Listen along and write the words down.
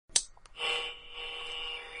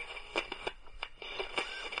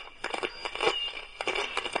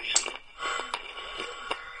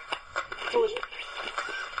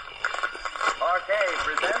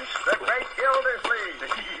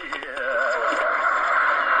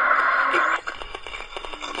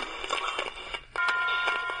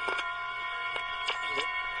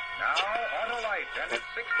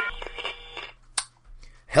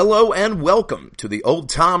Hello and welcome to the Old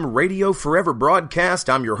Time Radio Forever broadcast.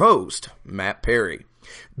 I'm your host, Matt Perry.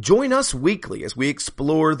 Join us weekly as we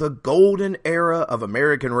explore the golden era of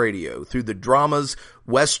American radio through the dramas,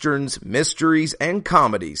 westerns, mysteries, and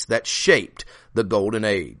comedies that shaped the golden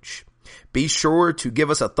age. Be sure to give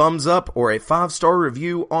us a thumbs up or a 5-star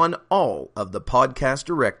review on all of the podcast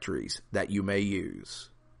directories that you may use.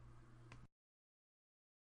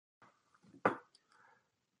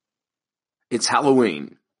 It's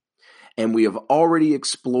Halloween, and we have already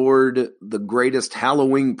explored the greatest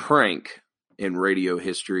Halloween prank in radio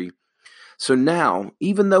history. So now,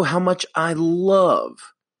 even though how much I love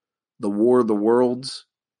the War of the Worlds,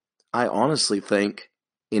 I honestly think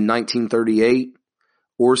in 1938,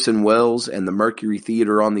 Orson Welles and the Mercury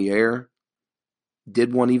Theater on the Air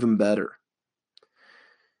did one even better.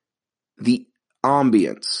 The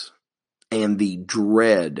ambience and the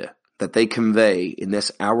dread that they convey in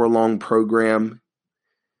this hour-long program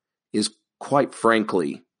is, quite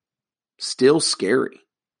frankly, still scary.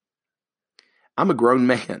 I'm a grown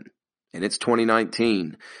man, and it's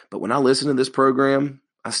 2019, but when I listen to this program,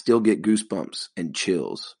 I still get goosebumps and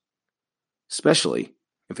chills, especially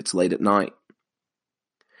if it's late at night.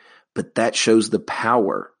 But that shows the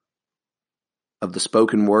power of the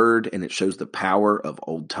spoken word, and it shows the power of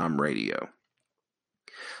old-time radio.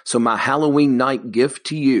 So my Halloween night gift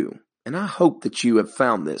to you, and I hope that you have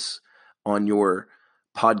found this on your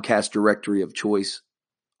podcast directory of choice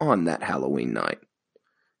on that Halloween night.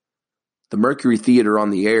 The Mercury Theater on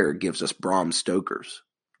the Air gives us Bram Stoker's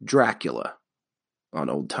Dracula on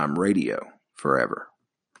old-time radio forever.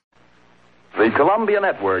 The Columbia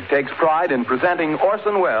Network takes pride in presenting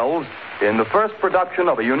Orson Welles in the first production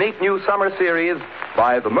of a unique new summer series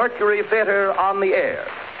by the Mercury Theater on the Air.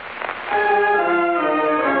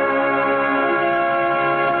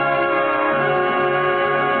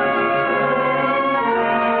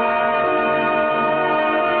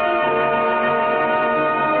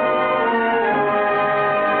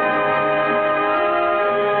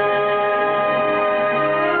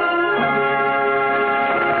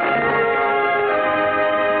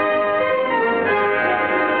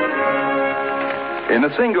 In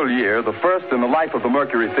a single year, the first in the life of the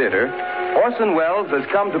Mercury Theater, Orson Welles has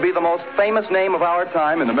come to be the most famous name of our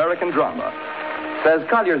time in American drama. Says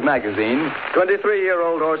Collier's Magazine,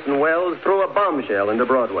 23-year-old Orson Welles threw a bombshell into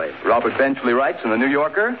Broadway. Robert Benchley writes in the New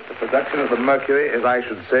Yorker, The production of the Mercury is, I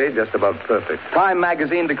should say, just about perfect. Time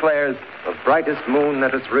Magazine declares, The brightest moon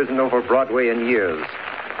that has risen over Broadway in years.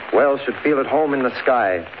 Welles should feel at home in the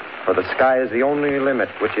sky, for the sky is the only limit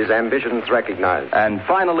which his ambitions recognize. And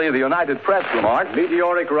finally, the United Press remarked,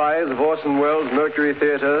 Meteoric rise of Orson Welles' Mercury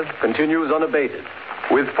Theater continues unabated.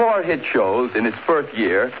 With 4 hit shows in its first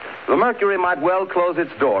year, the Mercury might well close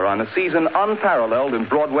its door on a season unparalleled in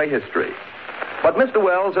Broadway history. But Mr.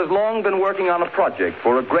 Welles has long been working on a project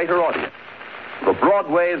for a greater audience, the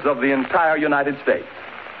Broadways of the entire United States.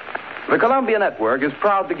 The Columbia Network is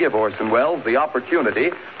proud to give Orson Welles the opportunity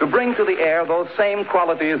to bring to the air those same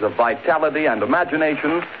qualities of vitality and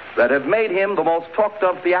imagination that have made him the most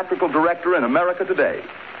talked-of theatrical director in America today.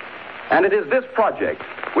 And it is this project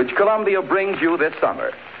which Columbia brings you this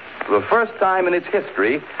summer, the first time in its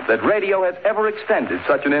history that radio has ever extended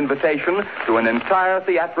such an invitation to an entire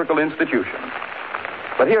theatrical institution.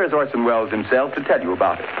 But here is Orson Welles himself to tell you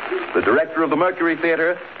about it. The director of the Mercury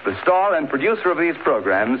Theater, the star and producer of these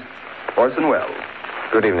programs, Orson Welles.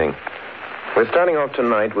 Good evening. We're starting off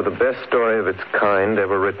tonight with the best story of its kind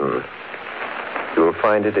ever written. You will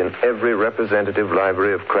find it in every representative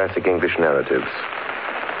library of classic English narratives.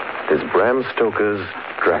 It is Bram Stoker's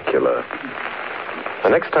Dracula. The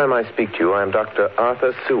next time I speak to you, I am Dr.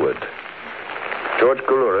 Arthur Seward. George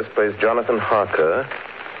Goulouris plays Jonathan Harker,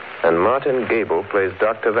 and Martin Gable plays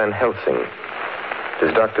Dr. Van Helsing. It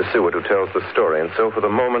is Dr. Seward who tells the story, and so for the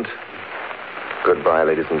moment, goodbye,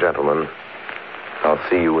 ladies and gentlemen. I'll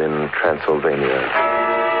see you in Transylvania.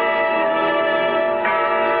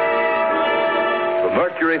 The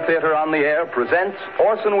Mercury Theater on the Air presents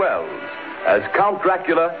Orson Welles as Count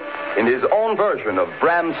Dracula in his own version of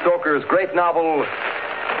Bram Stoker's great novel,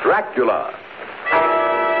 Dracula.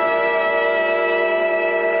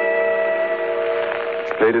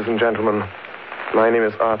 Ladies and gentlemen, my name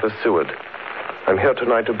is Arthur Seward. I'm here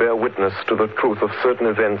tonight to bear witness to the truth of certain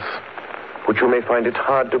events which you may find it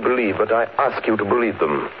hard to believe, but I ask you to believe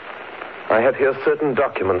them. I have here certain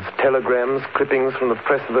documents, telegrams, clippings from the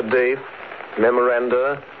press of the day,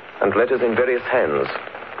 memoranda, and letters in various hands.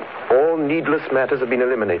 All needless matters have been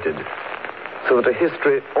eliminated, so that a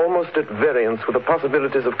history almost at variance with the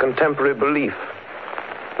possibilities of contemporary belief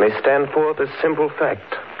may stand forth as simple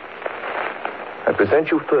fact. I present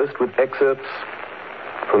you first with excerpts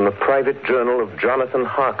From the private journal of Jonathan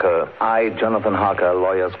Harker. I, Jonathan Harker,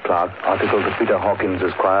 lawyer's clerk, article to Peter Hawkins,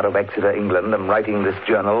 Esquire of Exeter, England, am writing this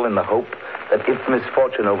journal in the hope that if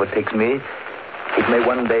misfortune overtakes me, it may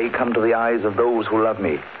one day come to the eyes of those who love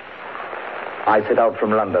me. I set out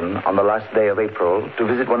from London on the last day of April to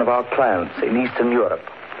visit one of our clients in Eastern Europe.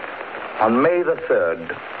 On May the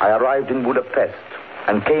 3rd, I arrived in Budapest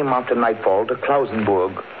and came after nightfall to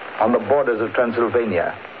Klausenburg on the borders of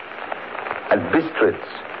Transylvania. At Bistritz,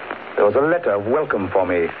 there was a letter of welcome for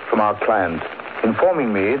me from our client,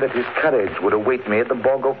 informing me that his carriage would await me at the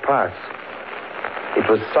Borgo Pass. It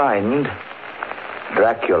was signed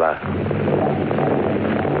Dracula.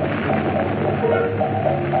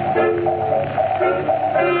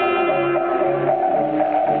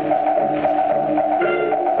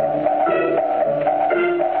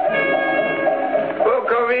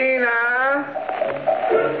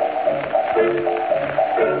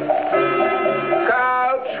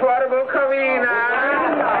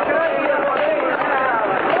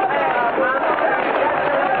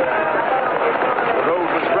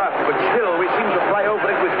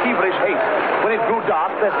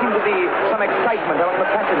 There seemed to be some excitement among the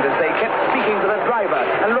passengers. They kept speaking to the driver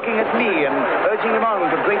and looking at me and urging him on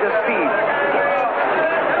to greater speed.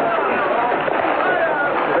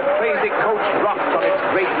 The crazy coach rocked on its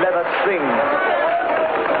great leather strings.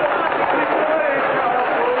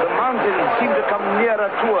 The mountains seemed to come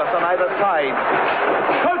nearer to us on either side.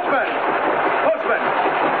 Coachman! Coachman!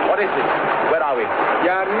 What is it? Where are we?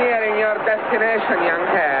 You're nearing your destination, young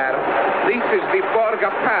hare. This is the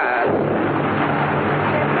Borgo Pass.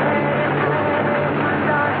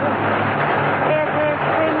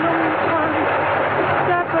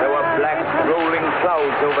 Rolling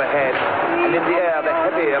clouds overhead, and in the air the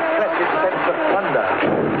heavy, oppressive sense of thunder.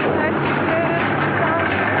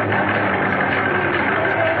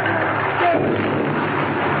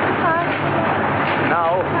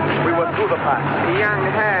 Now, we were through the pass. The young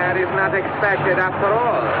hare is not expected after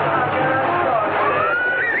all.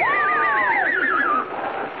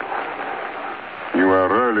 You are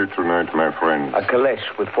early tonight, my friend. A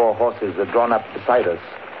caleche with 4 horses are drawn up beside us.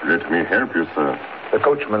 Let me help you, sir. The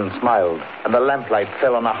coachman smiled, and the lamplight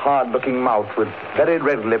fell on a hard-looking mouth with very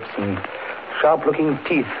red lips and sharp-looking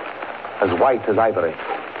teeth as white as ivory.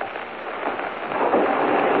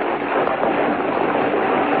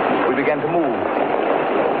 We began to move.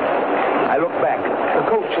 I looked back. The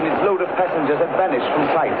coach and its load of passengers had vanished from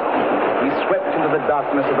sight. We swept into the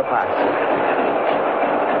darkness of the pass.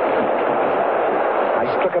 I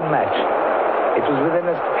struck a match. It was within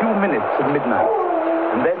a few minutes of midnight.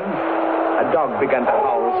 And then a dog began to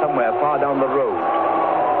howl somewhere far down the road.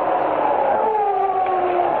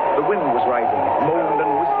 The wind was rising. It moaned and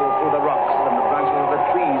whistled through the rocks, and the branches of the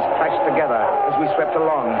trees clashed together as we swept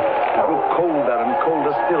along. It grew colder and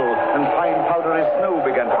colder still, and fine powdery snow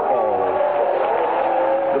began to fall.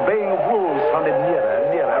 The baying of wolves sounded nearer and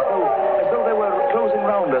nearer, as though they were closing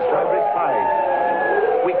round us to every side.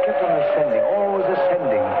 We kept on ascending, always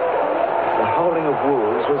ascending. The howling of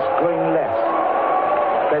wolves was growing less.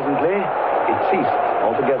 Presently, it ceased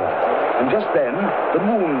altogether. And just then, the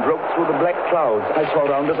moon broke through the black clouds. I saw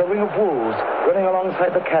around us a ring of wolves running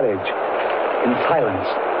alongside the carriage. In silence,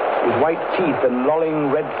 with white teeth and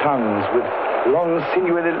lolling red tongues, with long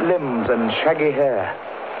sinewy limbs and shaggy hair.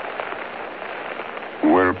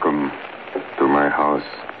 Welcome to my house.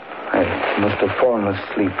 I must have fallen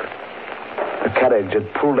asleep. The carriage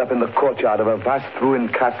had pulled up in the courtyard of a vast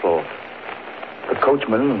ruined castle. The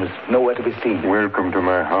coachman was nowhere to be seen. Welcome to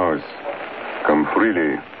my house. Come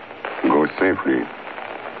freely, go safely,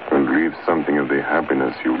 and leave something of the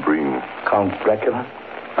happiness you bring. Count Dracula?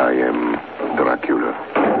 I am Dracula.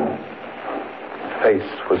 His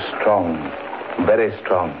face was strong, very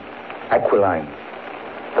strong, aquiline.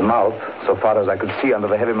 The mouth, so far as I could see under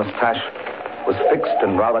the heavy mustache, was fixed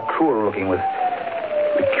and rather cruel looking, with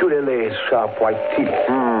peculiarly sharp white teeth.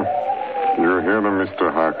 You hear them,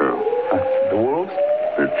 Mr. Harker. The wolves?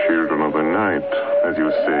 The children of the night, as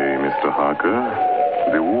you say, Mr. Harker.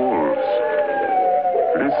 The wolves.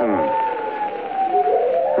 Listen.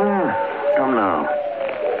 Come now.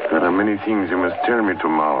 There are many things you must tell me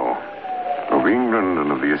tomorrow. Of England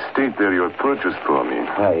and of the estate there you have purchased for me.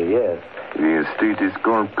 Yes. The estate is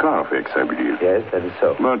called Carfax, I believe. Yes, that is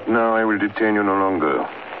so. But now I will detain you no longer.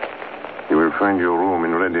 You will find your room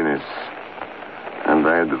in readiness. And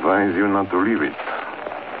I advise you not to leave it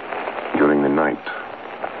during the night.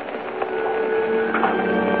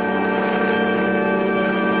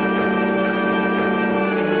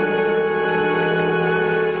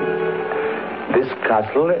 This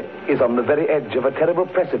castle is on the very edge of a terrible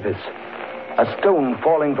precipice. A stone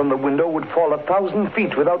falling from the window would fall 1,000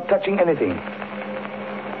 feet without touching anything.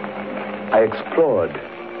 I explored.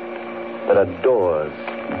 There are doors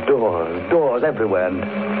everywhere,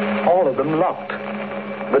 and all of them locked.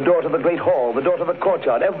 The door to the great hall, the door to the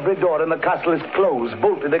courtyard, every door in the castle is closed,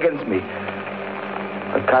 bolted against me.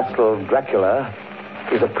 The castle of Dracula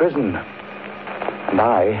is a prison, and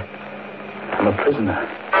I am a prisoner.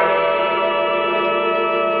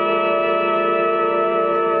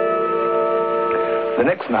 The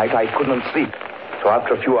next night, I couldn't sleep. So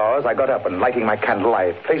after a few hours, I got up and, lighting my candle,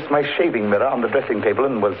 I placed my shaving mirror on the dressing table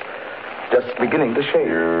and was just beginning to shave.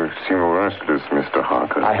 You seem restless, Mr.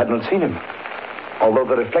 Harker. I hadn't seen him, although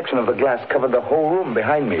the reflection of the glass covered the whole room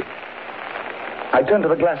behind me. I turned to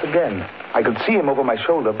the glass again. I could see him over my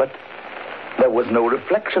shoulder, but there was no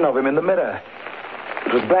reflection of him in the mirror.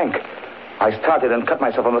 It was blank. I started and cut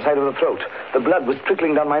myself on the side of the throat. The blood was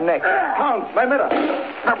trickling down my neck. Hans, my mirror!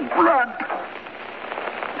 The blood!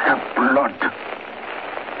 The blood!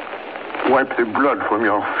 Wipe the blood from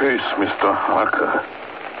your face, Mr. Harker.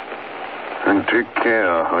 And take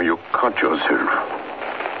care how you cut yourself.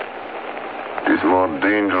 It is more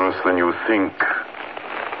dangerous than you think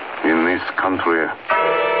in this country.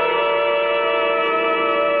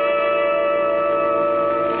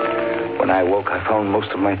 When I awoke, I found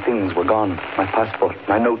most of my things were gone. My passport,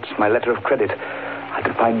 my notes, my letter of credit. I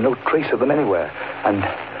could find no trace of them anywhere. And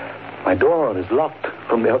my door is locked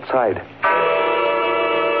from the outside.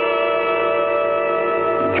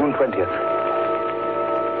 June 20th.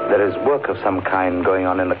 There is work of some kind going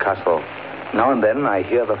on in the castle. Now and then I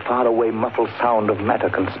hear the faraway muffled sound of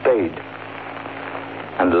mattock and spade.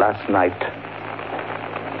 And last night,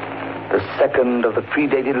 the second of the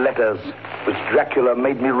predated letters which Dracula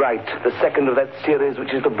made me write, the second of that series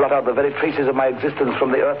which is to blot out the very traces of my existence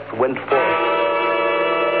from the earth, went forth.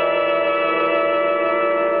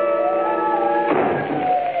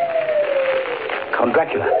 Count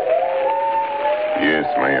Dracula. Yes,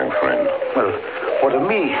 my young friend. Well, what of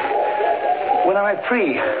me? When am I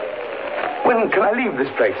free? When can I leave this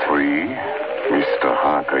place? Free? Mr.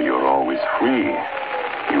 Harker, you're always free.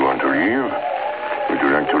 You want to leave? Would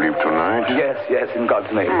you like to leave tonight? Yes, in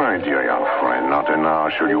God's name. My dear young friend, not an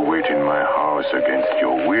hour shall you wait in my house against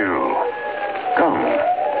your will. Come,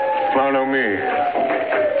 follow me.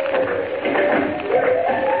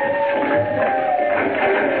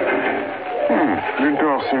 The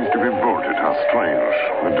door seems to be bolted. How strange.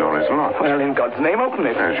 The door is locked. Well, in God's name, open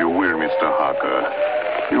it. As you will, Mr. Harker.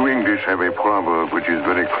 You English have a proverb which is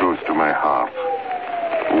very close to my heart.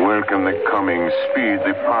 Welcome the coming, speed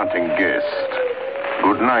the parting guest.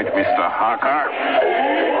 Good night, Mr. Harker.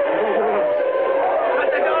 Shut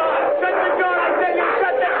the door! Shut the door! I tell you,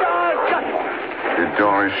 shut the door! Shut! The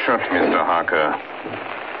door is shut, Mr. Harker.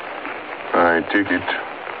 I take it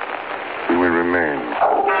you will remain.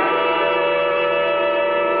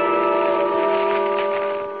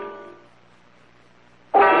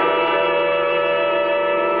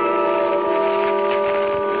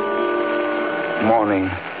 Morning,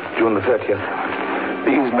 June the 30th.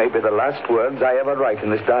 These may be the last words I ever write in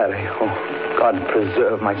this diary. Oh, God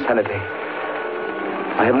preserve my sanity.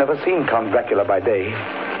 I have never seen Count Dracula by day.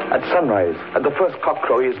 At sunrise, at the first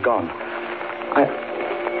cockcrow, he is gone.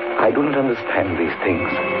 I do not understand these things.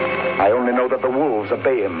 I only know that the wolves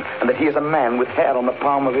obey him, and that he is a man with hair on the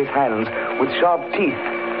palm of his hands, with sharp teeth,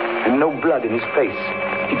 and no blood in his face.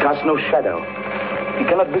 He casts no shadow. He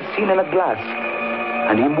cannot be seen in a glass.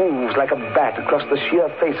 And he moves like a bat across the sheer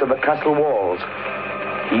face of the castle walls.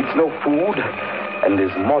 He eats no food and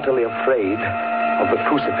is mortally afraid of the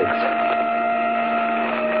crucifix.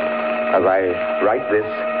 As I write this,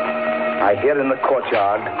 I hear in the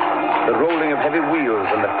courtyard the rolling of heavy wheels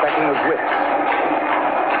and the cracking of whips.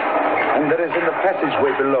 And there is in the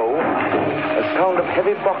passageway below a sound of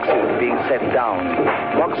heavy boxes being set down.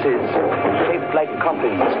 Boxes shaped like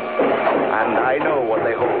coffins. And I know what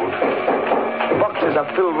they hold. The boxes are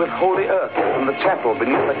filled with holy earth from the chapel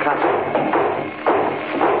beneath the castle.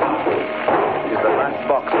 It is the last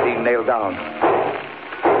box being nailed down.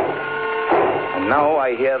 And now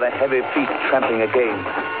I hear the heavy feet tramping again.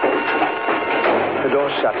 The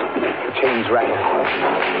door's shut. The chains rattle.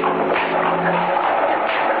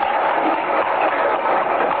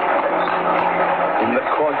 In the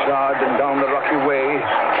courtyard and down the rocky way,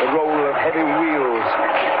 the roll of heavy wheels,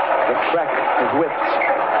 the crack of whips.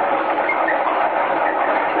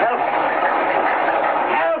 Help!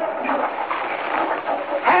 Help!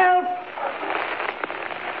 Help!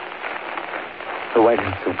 The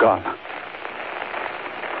wagons have gone.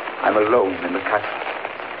 I'm alone in the castle.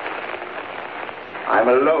 I'm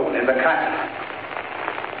alone in the castle.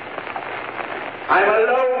 I'm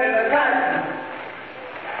alone in the camp.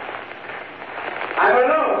 I'm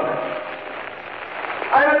alone.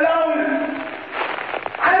 I'm alone.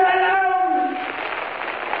 I'm alone.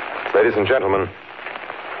 Ladies and gentlemen,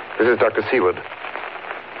 this is Dr. Seward.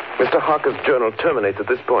 Mr. Harker's journal terminates at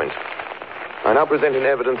this point. I now present in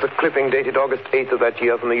evidence a clipping dated August 8th of that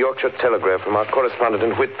year from the Yorkshire Telegraph from our correspondent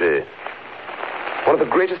in Whitby. One of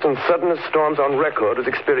the greatest and suddenest storms on record was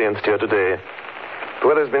experienced here today. The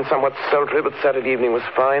weather has been somewhat sultry, but Saturday evening was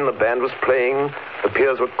fine. The band was playing. The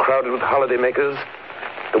piers were crowded with holidaymakers.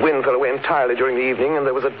 The wind fell away entirely during the evening, and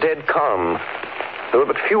there was a dead calm. There were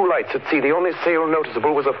but few lights at sea. The only sail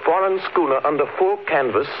noticeable was a foreign schooner under full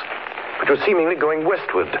canvas, which was seemingly going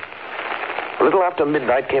westward. A little after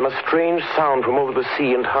midnight came a strange sound from over the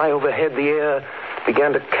sea, and high overhead the air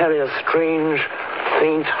began to carry a strange,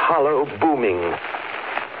 faint, hollow booming.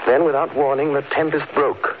 Then, without warning, the tempest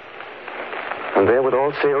broke. And there, with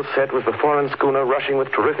all sails set, was the foreign schooner rushing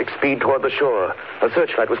with terrific speed toward the shore. A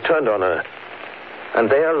searchlight was turned on her. And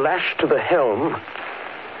there, lashed to the helm,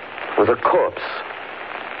 was a corpse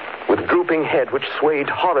with drooping head which swayed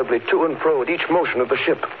horribly to and fro at each motion of the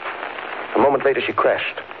ship. A moment later, she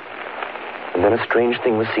crashed. And then a strange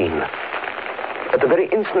thing was seen. At the very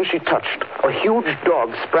instant she touched, a huge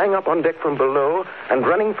dog sprang up on deck from below and,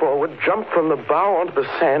 running forward, jumped from the bow onto the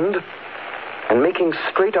sand and, making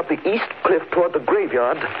straight up the east cliff toward the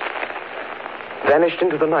graveyard, vanished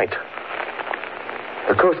into the night.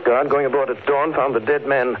 The Coast Guard, going aboard at dawn, found the dead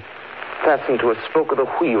man fastened to a spoke of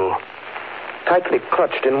the wheel. Tightly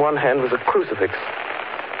clutched in one hand was a crucifix.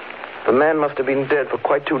 The man must have been dead for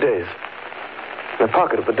quite 2 days. In the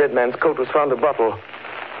pocket of the dead man's coat was found a bottle,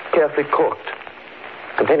 carefully corked,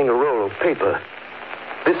 containing a roll of paper.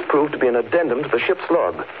 This proved to be an addendum to the ship's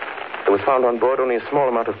log. There was found on board only a small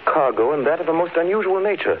amount of cargo, and that of a most unusual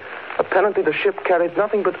nature. Apparently the ship carried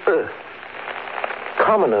nothing but earth.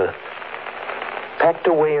 Common earth, packed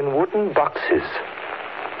away in wooden boxes,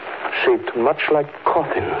 shaped much like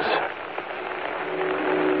coffins.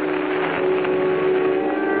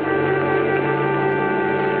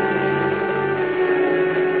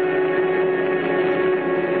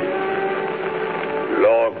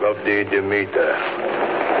 Of the Demeter,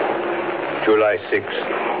 July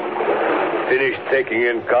 6th. Finished taking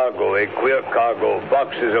in cargo, a queer cargo,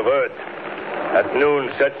 boxes of earth. At noon,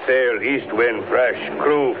 set sail, east wind, fresh.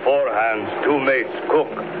 Crew, 4 hands, 2 mates, cook,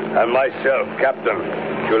 and myself, captain,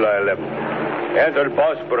 July 11th. Entered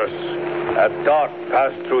Bosporus. At dark,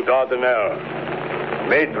 passed through Dardanelles.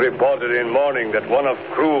 Mate reported in morning that one of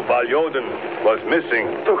crew, Valjoden, was missing.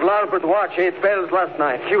 Took larboard watch 8 bells last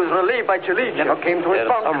night. He was relieved by Chilicha. Came to his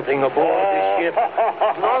bunk. Something aboard this ship.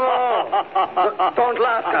 No. Don't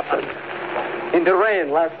laugh, Captain. In the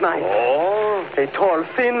rain last night. Oh? A tall,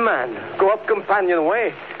 thin man go up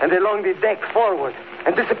companionway and along the deck forward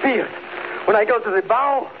and disappeared. When I go to the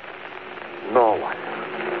bow, no one.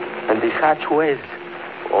 And the hatchways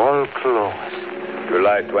all closed.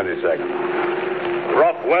 July 22nd.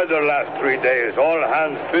 Rough weather last 3 days. All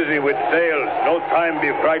hands busy with sails. No time be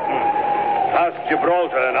frightened. Past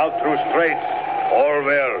Gibraltar and out through straits. All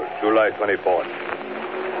well. July 24th.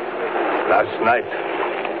 Last night,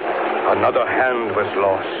 another hand was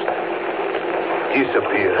lost.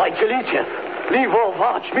 Disappeared. By Chilicha. Leave off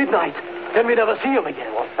watch, midnight. Then we never see him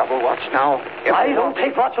again. What's double watch now? I don't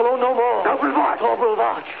take watch alone no more. Double watch. Double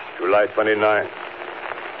watch. July 29th.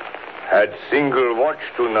 Had single watch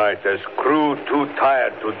tonight as crew too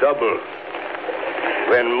tired to double.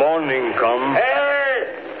 When morning come... Hey!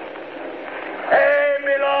 Hey,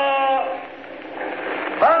 Milo!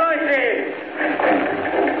 Banoiti!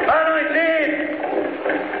 Banoiti!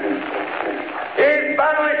 Is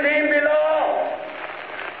Banoiti below?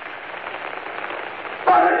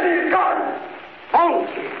 Banoiti's gone!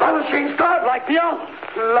 Banoiti's gone like the others.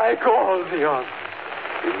 Like all the others.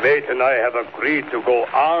 The mate and I have agreed to go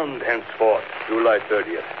armed henceforth, July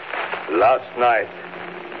 30th. Last night,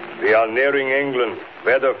 we are nearing England.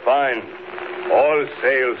 Weather fine. All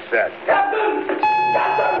sails set. Captain!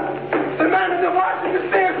 Captain! The man in the watch in the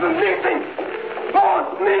stairs was missing!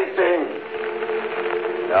 Both missing!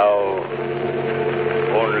 Now,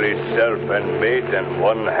 only self and mate and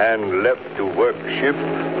 1 hand left to work ship.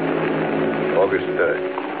 August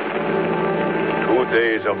 3rd. 2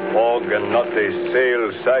 days of fog and not a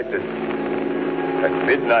sail sighted. At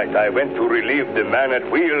midnight, I went to relieve the man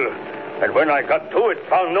at wheel, and when I got to it,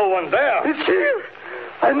 found no one there. It's here.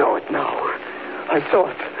 I know it now. I saw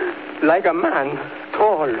it. Like a man,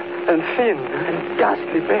 tall and thin and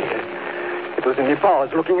ghastly pale. It was in the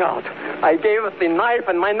bows looking out. I gave it the knife,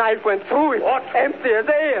 and my knife went through it. What? Empty as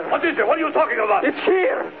air. What is it? What are you talking about? It's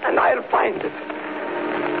here, and I'll find it.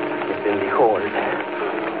 in the hold,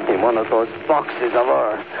 in one of those boxes of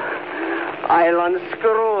earth. I'll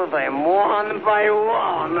unscrew them one by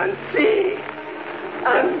one and see.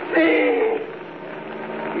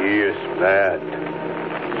 He is mad.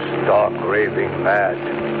 Stark raving mad.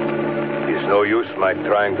 It's no use my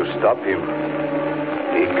trying to stop him.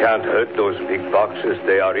 He can't hurt those big boxes.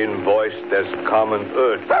 They are invoiced as common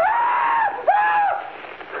earth.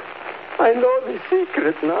 I know the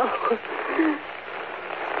secret now.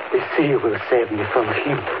 The sea will save me from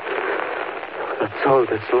him. That's all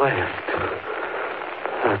that's left.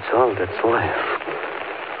 That's all that's left.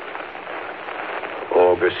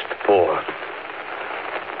 August 4th.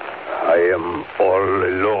 I am all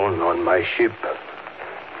alone on my ship.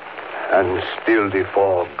 And still the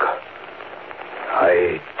fog.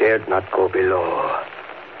 I dared not go below.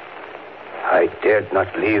 I dared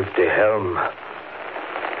not leave the helm.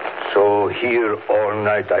 So here all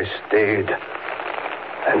night I stayed.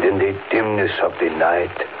 And in the dimness of the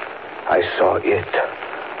night, I saw it.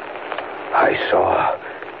 I saw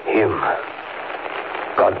him.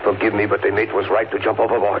 God forgive me, but the mate was right to jump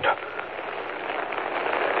overboard.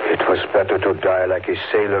 It was better to die like a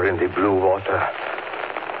sailor in the blue water.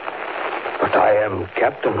 But I am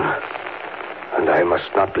captain, and I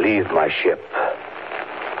must not leave my ship.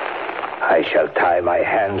 I shall tie my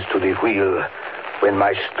hands to the wheel when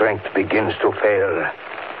my strength begins to fail.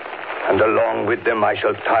 And along with them I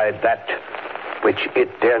shall tie that which it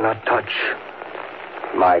dare not touch,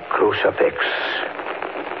 my crucifix.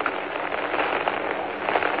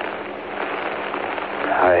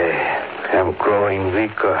 I am growing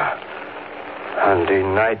weaker, and the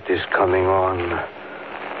night is coming on.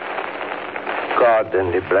 God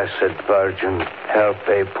and the Blessed Virgin help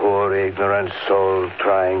a poor ignorant soul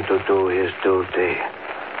trying to do his duty.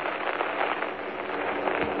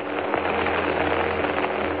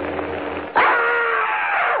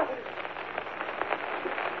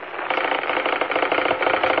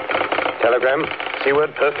 Telegram,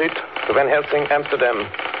 Seward, Pursuit, to Van Helsing, Amsterdam.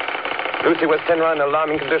 Lucy Westenra in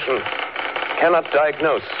alarming condition. Cannot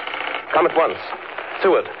diagnose. Come at once.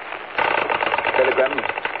 Seward. Telegram,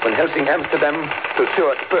 Van Helsing, Amsterdam, to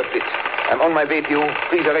Seward, Pursuit. I'm on my way to you.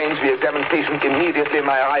 Please arrange the examination immediately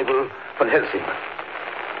my arrival, Van Helsing.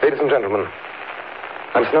 Ladies and gentlemen,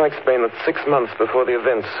 I must now explain that 6 months before the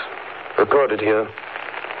events recorded here,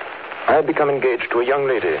 I had become engaged to a young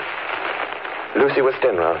lady, Lucy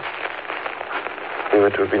Westenra. We were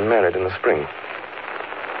to have been married in the spring.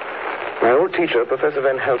 My old teacher, Professor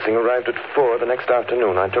Van Helsing, arrived at 4 the next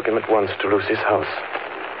afternoon. I took him at once to Lucy's house.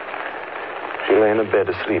 She lay in a bed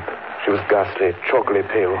asleep. She was ghastly, chalkily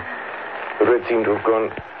pale. The red seemed to have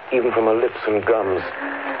gone even from her lips and gums,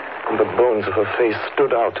 and the bones of her face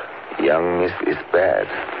stood out. Young Miss is bad.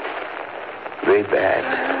 Very bad.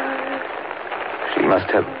 She must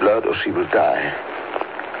have blood or she will die.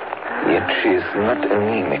 Yet she is not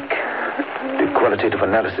anemic. The qualitative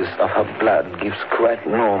analysis of her blood gives quite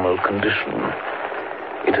normal condition.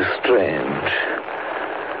 It is strange.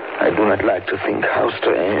 I do not like to think how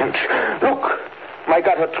strange. Look! My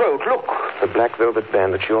God, her throat, look! The black velvet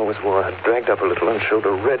band that she always wore had dragged up a little and showed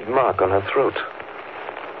a red mark on her throat.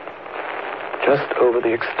 Just over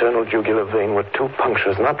the external jugular vein were 2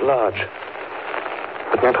 punctures, not large,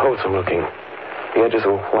 but not wholesome looking. The edges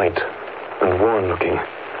were white and worn looking.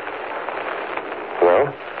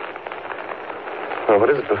 Well? Well, what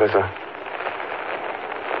is it, Professor?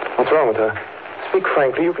 What's wrong with her? Speak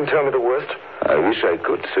frankly. You can tell me the worst. I wish I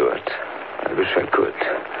could, Seward. I wish I could.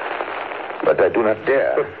 But I do not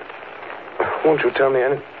dare. But won't you tell me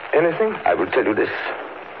anything? I will tell you this.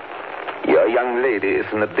 Your young lady is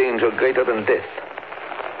in a danger greater than death.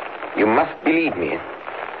 You must believe me.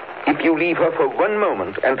 If you leave her for 1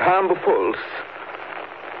 moment and harm befalls,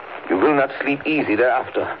 you will not sleep easy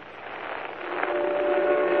thereafter.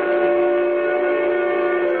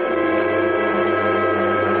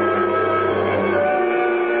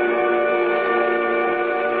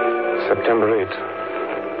 September 8th.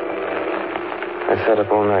 I sat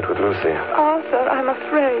up all night with Lucy. Arthur, I'm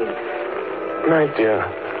afraid. Night, dear.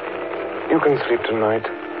 You can sleep tonight.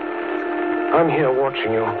 I'm here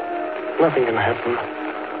watching you. Nothing can happen.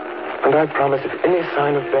 And I promise if any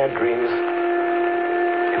sign of bad dreams,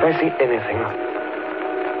 if I see anything,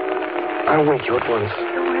 I'll wake you at once.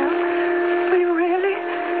 Will you really?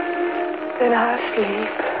 Then I'll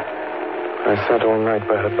sleep. I sat all night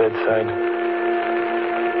by her bedside.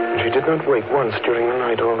 She did not wake once during the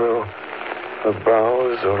night, although her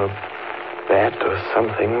brows or a bat or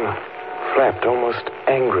something flapped almost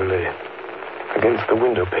angrily against the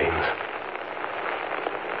window panes.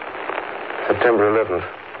 September 11th.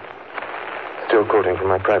 Still quoting from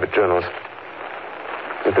my private journals.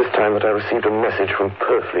 At this time that I received a message from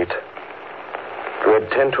Purfleet. Read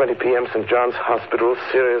 10:20 p.m. St. John's Hospital,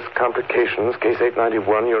 serious complications, case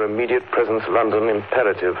 891, your immediate presence, London,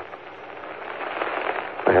 imperative.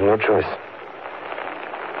 I had no choice.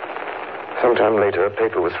 Sometime later, a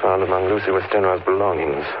paper was found among Lucy Westenra's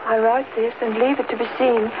belongings. I write this and leave it to be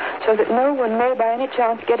seen so that no one may by any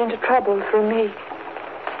chance get into trouble through me.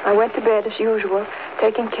 I went to bed as usual,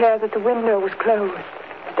 taking care that the window was closed,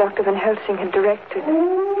 as Dr. Van Helsing had directed.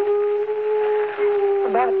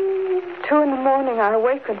 About 2 a.m, I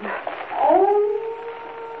awakened.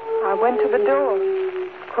 I went to the door,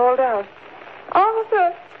 called out,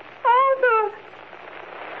 "Arthur! Arthur!"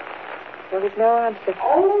 There was no answer.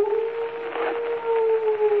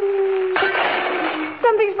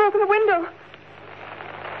 Something's broken the window.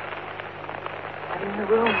 I'm in the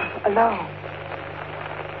room, alone.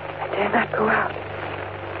 I dare not go out.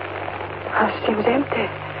 The house seems empty.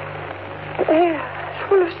 The air is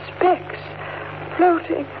full of specks,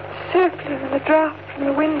 floating, circling in the draught from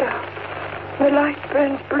the window. The light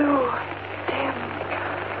burns blue, dim.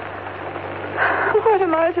 What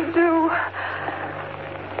am I to do?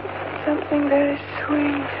 Something very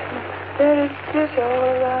sweet and very bitter all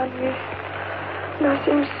around me.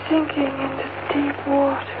 Nothing sinking into deep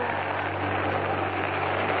water.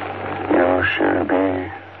 You shall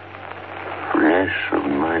be flesh of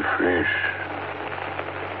my flesh,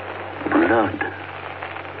 blood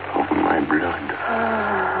of my blood.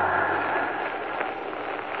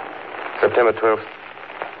 September 12th.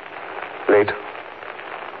 Late.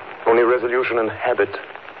 Only resolution and habit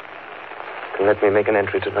can let me make an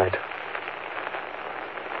entry tonight.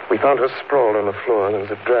 We found her sprawled on the floor, and there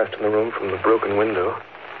was a draft in the room from the broken window.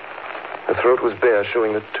 Her throat was bare,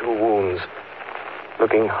 showing the 2 wounds,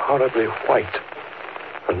 looking horribly white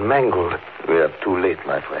and mangled. We are too late,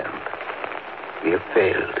 my friend. We have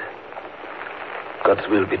failed. God's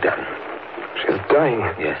will be done. She's dying.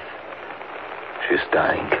 Yes. She's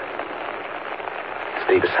dying.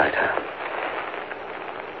 Stay beside her.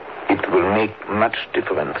 It will make much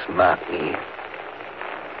difference, mark me,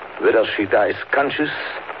 whether she dies conscious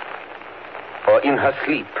or in her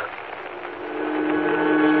sleep.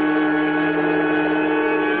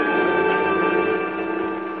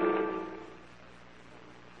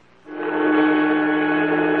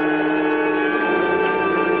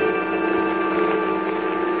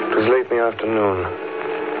 It was late in the afternoon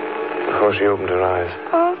before she opened her eyes.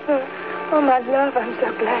 Arthur, oh, my love, I'm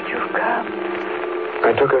so glad you've come.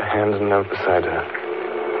 I took her hand and knelt beside her.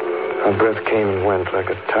 Her breath came and went like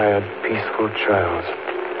a tired, peaceful child's.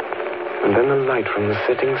 And then the light from the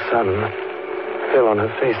setting sun fell on her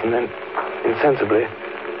face, and then, insensibly,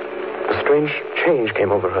 a strange change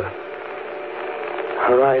came over her.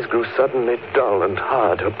 Her eyes grew suddenly dull and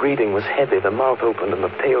hard. Her breathing was heavy. The mouth opened, and the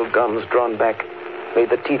pale gums drawn back made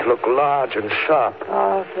the teeth look large and sharp.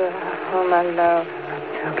 Arthur, oh, my love,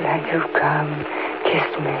 I'm so glad you've come.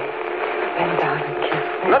 Kiss me. Bend down and kiss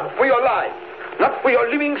me. Not for your life. Not for your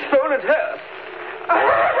living soul and hers.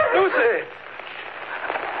 Lucy!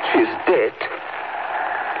 She's dead.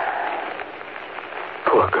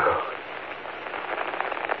 Poor girl.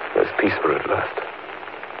 There's peace for her at last.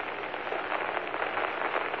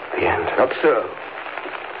 The end. Not so.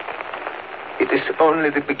 It is only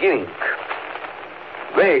the beginning.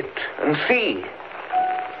 Wait and see.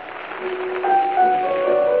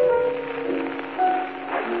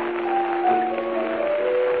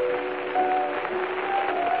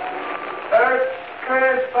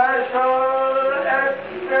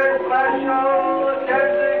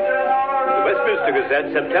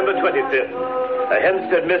 Gazette, September 25th. A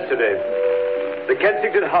Hempstead mystery. The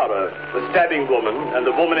Kensington Horror, the stabbing woman, and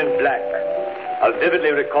the woman in black are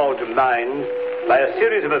vividly recalled to mind by a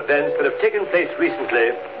series of events that have taken place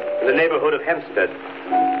recently in the neighborhood of Hempstead.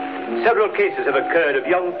 Several cases have occurred of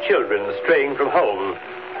young children straying from home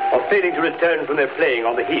or failing to return from their playing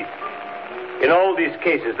on the heath. In all these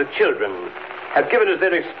cases, the children have given as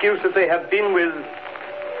their excuse that they have been with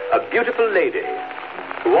a beautiful lady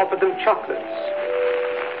who offered them chocolates.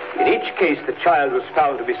 In each case, the child was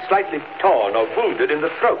found to be slightly torn or wounded in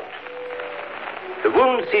the throat. The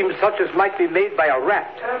wound seemed such as might be made by a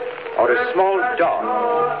rat or a small dog.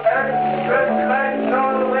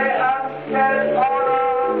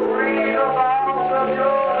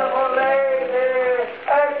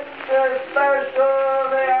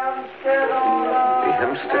 The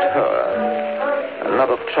Hempstead Horror.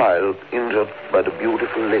 Another child injured by the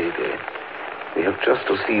beautiful lady. We have just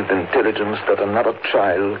received intelligence that another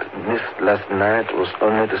child missed last night was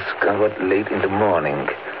only discovered late in the morning.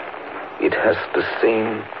 It has the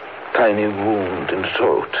same tiny wound in the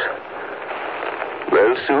throat.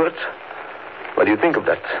 Well, Stuart, What do you think of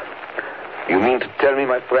that? You mean to tell me,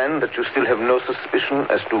 my friend, that you still have no suspicion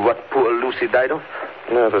as to what poor Lucy died of?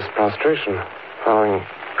 Nervous prostration, following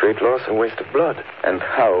great loss and waste of blood. And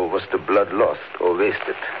how was the blood lost or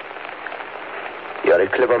wasted? You are a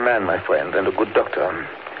clever man, my friend, and a good doctor.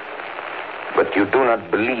 But you do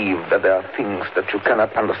not believe that there are things that you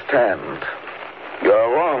cannot understand. You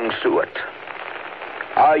are wrong, Stuart.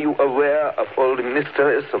 Are you aware of all the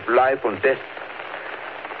mysteries of life and death?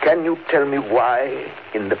 Can you tell me why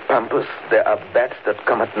in the pampas there are bats that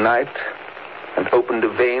come at night and open the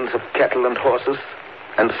veins of cattle and horses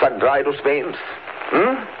and suck dry those veins?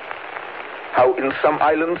 How in some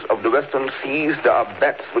islands of the western seas there are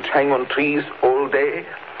bats which hang on trees all day,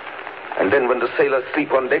 and then when the sailors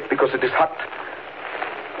sleep on deck because it is hot,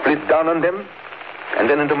 flit down on them, and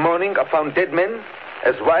then in the morning are found dead men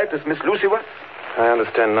as white as Miss Lucy was? I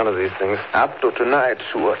understand none of these things. After tonight,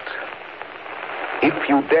 Stuart, if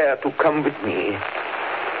you dare to come with me,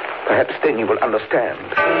 perhaps then you will understand.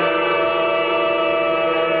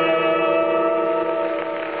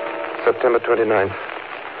 September 29th.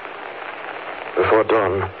 Before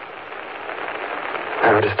dawn.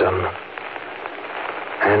 Now it is done.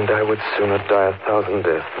 And I would sooner die 1,000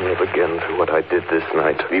 deaths than live again through what I did this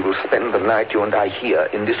night. We will spend the night, you and I, here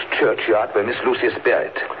in this churchyard where Miss Lucy is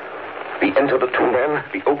buried. We enter the tomb, then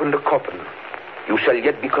we open the coffin. You shall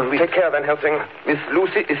yet be convinced. Take care, Van Helsing. Miss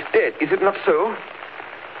Lucy is dead, is it not so?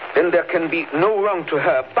 Then there can be no wrong to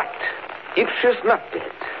her, but if she's not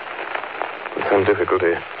dead... With some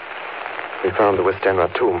difficulty, we found the Westenra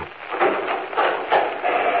tomb.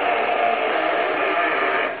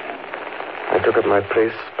 I took up my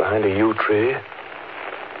place behind a yew tree.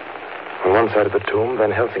 On one side of the tomb,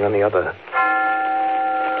 Van Helsing on the other.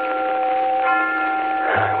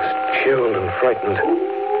 I was chilled and frightened.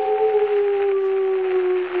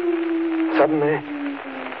 Suddenly,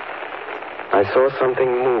 I saw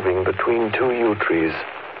something moving between two yew trees.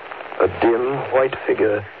 A dim, white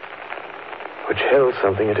figure which held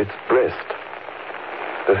something at its breast.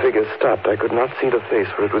 The figure stopped. I could not see the face,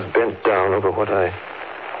 for it was bent down over what I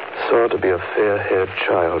saw to be a fair-haired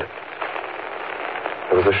child.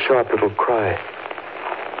 There was a sharp little cry,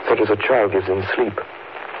 such as a child gives in sleep,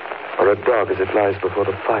 or a dog as it lies before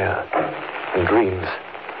the fire and dreams.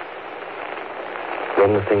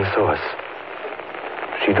 Then the thing saw us.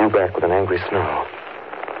 She drew back with an angry snarl.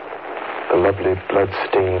 The lovely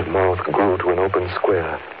blood-stained mouth grew to an open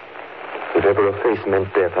square. If ever a face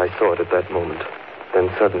meant death, I saw it at that moment. Then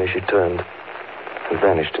suddenly she turned and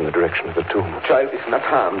vanished in the direction of the tomb. The child is not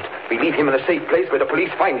harmed. We leave him in a safe place where the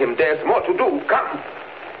police find him. There's more to do. Come.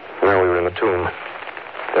 Now we were in the tomb.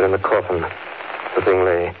 Then in the coffin, the thing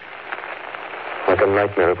lay. Like a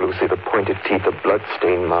nightmare of Lucy, the pointed teeth, the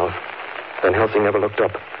blood-stained mouth. Van Helsing never looked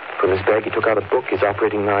up. From his bag he took out a book, his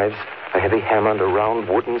operating knives, a heavy hammer, and a round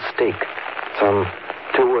wooden stake, some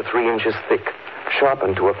 2 or 3 inches thick,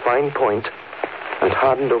 sharpened to a fine point, and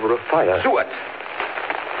hardened over a fire. Stuart!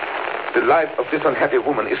 The life of this unhappy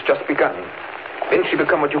woman is just begun. When she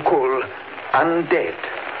become what you call undead,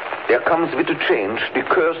 there comes with the change the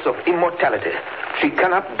curse of immortality. She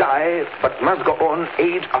cannot die, but must go on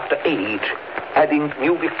age after age, adding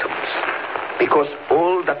new victims. Because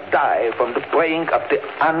all that die from the preying of the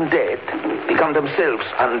undead become themselves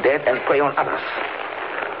undead and prey on others.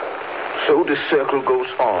 So the circle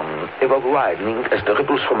goes on, ever widening as the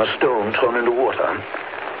ripples from a stone thrown in the water.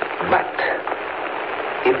 But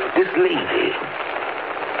if this lady,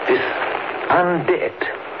 this undead,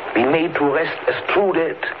 be made to rest as true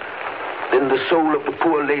dead, then the soul of the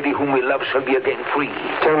poor lady whom we love shall be again free.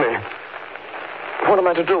 Tell me, what am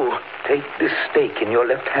I to do? Take this stake in your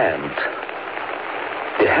left hand,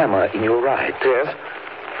 the hammer in your right. Yes.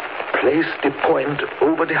 Place the point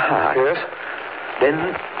over the heart. Yes. Then,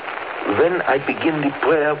 when I begin the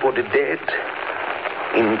prayer for the dead,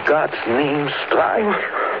 in God's name strike.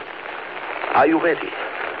 Are you ready?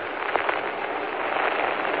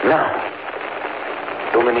 Now,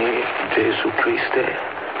 Domine Jesu Christe,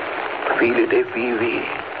 Fili de vivi,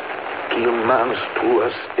 quum manus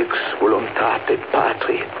tuas ex voluntate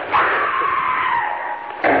Patri.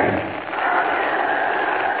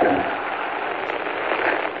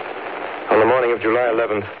 On the morning of July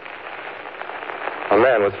 11th, a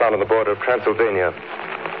man was found on the border of Transylvania.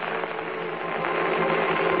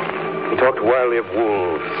 He talked wildly of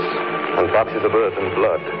wolves and boxes of earth and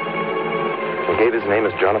blood, and gave his name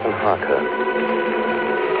as Jonathan Harker.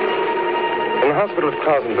 In the hospital of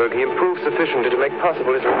Klausenberg, he improved sufficiently to make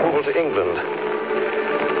possible his removal to England.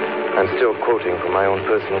 I'm still quoting from my own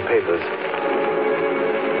personal papers.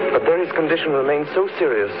 But there his condition remained so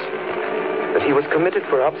serious that he was committed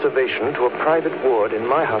for observation to a private ward in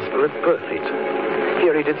my hospital at Purfleet.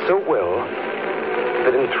 Here he did so well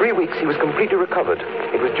that in 3 weeks he was completely recovered.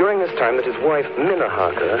 It was during this time that his wife, Minna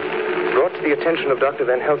Harker, brought to the attention of Dr.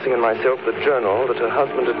 Van Helsing and myself the journal that her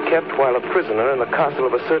husband had kept while a prisoner in the castle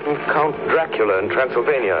of a certain Count Dracula in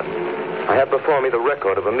Transylvania. I have before me the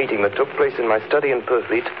record of a meeting that took place in my study in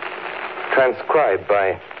Purfleet, transcribed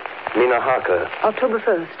by Minna Harker. October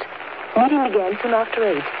 1st. Meeting began soon after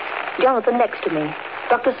 8. Jonathan next to me.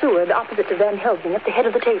 Dr. Seward opposite to Van Helsing at the head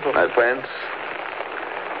of the table. My friends,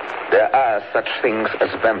 there are such things as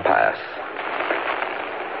vampires.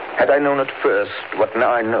 Had I known at first what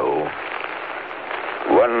now I know,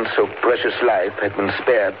 one so precious life had been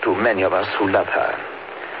spared to many of us who love her.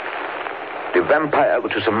 The vampire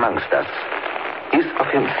which is amongst us is of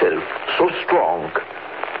himself so strong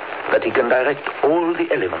that he can direct all the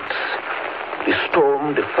elements. The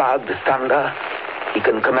storm, the fog, the thunder. He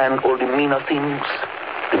can command all the meaner things,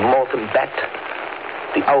 the moth and bat,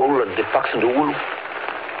 the owl and the fox and the wolf.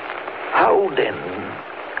 How, then,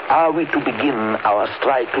 are we to begin our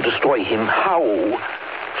strike to destroy him? How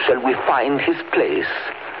shall we find his place?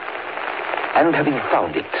 And having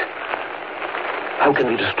found it, how can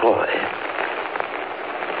we destroy?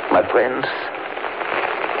 My friends,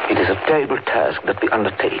 it is a terrible task that we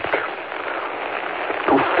undertake.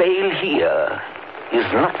 To fail here is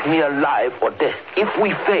not mere life or death. If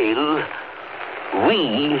we fail,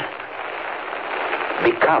 we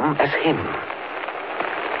become as him.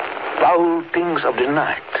 Foul things of the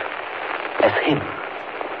night, as him.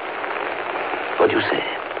 What do you say?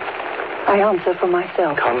 I answer for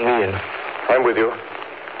myself. Count me in. I'm with you.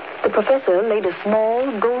 The professor laid a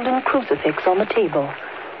small golden crucifix on the table.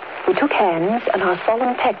 We took hands, and our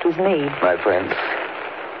solemn pact was made. My friends,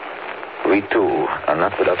 we too are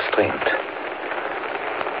not without strength.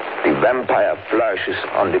 The vampire flourishes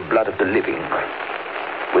on the blood of the living.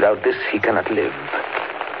 Without this, he cannot live.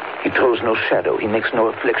 He throws no shadow. He makes no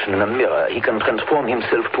reflection in a mirror. He can transform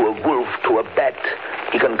himself to a wolf, to a bat.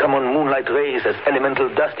 He can come on moonlight rays as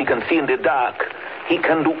elemental dust. He can see in the dark. He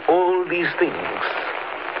can do all these things.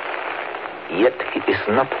 Yet he is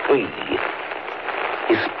not free.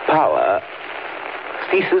 His power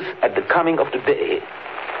ceases at the coming of the day.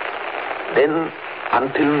 Then,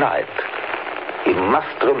 until night, he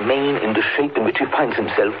must remain in the shape in which he finds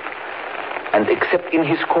himself, and except in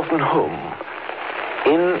his coffin home,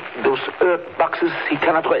 in those earth boxes, he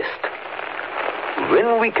cannot rest.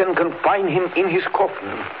 When we can confine him in his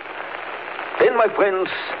coffin, then, my friends,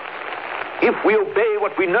 if we obey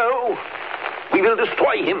what we know, we will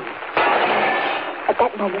destroy him. At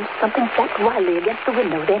that moment, something flapped wildly against the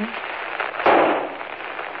window, then...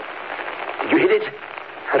 Did you hit it?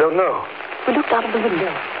 I don't know. We looked out of the window.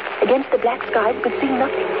 Against the black sky, we could see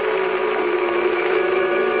nothing.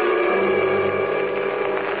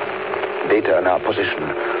 Data in our possession.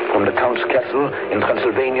 From the Count's castle in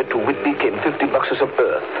Transylvania to Whitby came 50 boxes of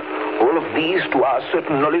earth. All of these, to our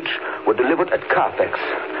certain knowledge, were delivered at Carfax.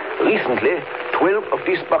 Recently, 12 of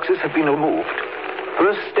these boxes have been removed.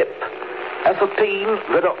 First step, ascertain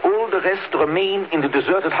whether all the rest remain in the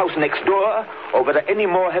deserted house next door or whether any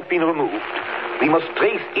more have been removed. We must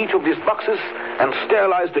trace each of these boxes and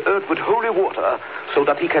sterilize the earth with holy water so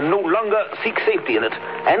that he can no longer seek safety in it.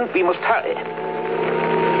 And we must hurry.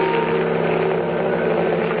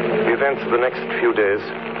 The events of the next few days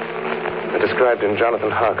are described in Jonathan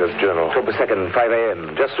Harker's journal. October 2nd, 5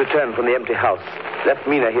 a.m. Just returned from the empty house. Left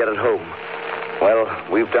Mina here at home. Well,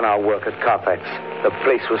 we've done our work at Carfax. The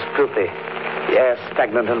place was filthy. The air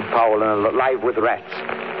stagnant and foul and alive with rats.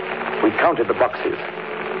 We counted the boxes.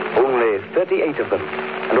 Only 38 of them.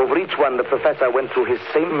 And over each one, the professor went through his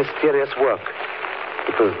same mysterious work.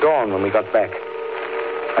 It was dawn when we got back.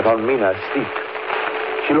 I found Mina asleep.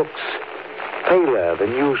 She looks paler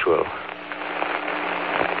than usual.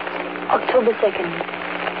 October 2nd.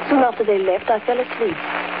 Soon after they left, I fell asleep.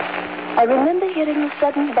 I remember hearing the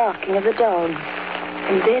sudden barking of the dogs.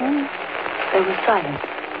 And then there was silence.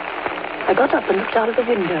 I got up and looked out of the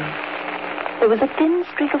window. There was a thin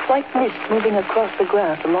streak of white mist moving across the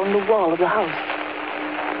grass along the wall of the house.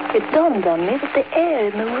 It dawned on me that the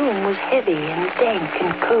air in the room was heavy and dank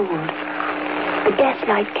and cold. The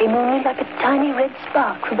gaslight came only like a tiny red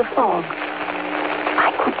spark through the fog.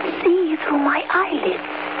 I could see through my eyelids.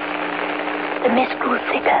 The mist grew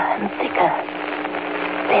thicker and thicker.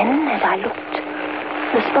 Then, as I looked,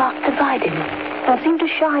 the spark divided and seemed to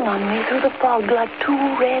shine on me through the fog like two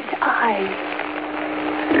red eyes.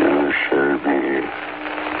 You shall be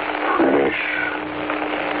flesh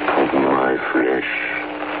of my flesh,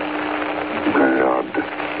 blood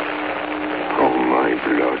of my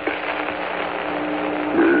blood,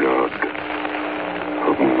 blood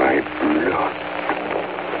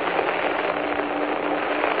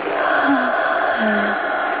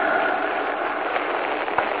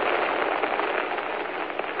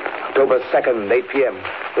October 2nd, 8 p.m.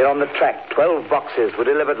 We're on the track. 12 boxes were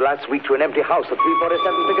delivered last week to an empty house at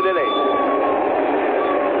 347 Piccadilly.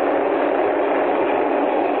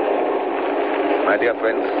 My dear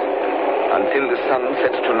friends, until the sun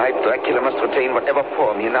sets tonight, Dracula must retain whatever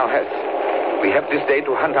form he now has. We have this day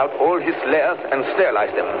to hunt out all his lairs and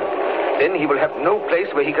sterilize them. Then he will have no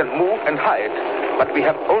place where he can move and hide. But we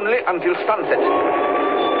have only until sunset.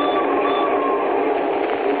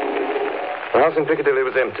 The house in Piccadilly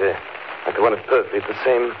was empty. Like the one at Purfleet, the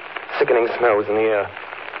same sickening smell was in the air.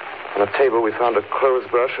 On a table, we found a clothes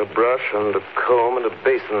brush, a brush, and a comb, and a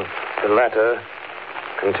basin. The latter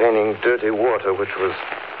containing dirty water, which was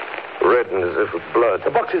reddened as if with blood.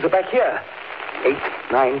 The boxes are back here. 8,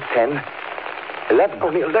 9, 10, 11.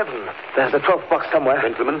 Only 11. There's a 12th box somewhere.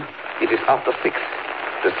 Gentlemen, it is after 6.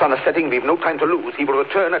 The sun is setting. We've no time to lose. He will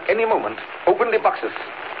return at any moment. Open the boxes.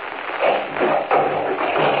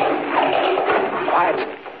 Quiet.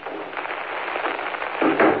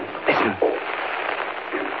 Listen.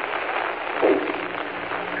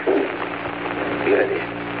 Be ready.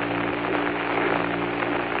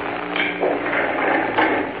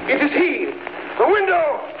 It is he! The window!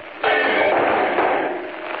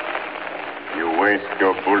 You waste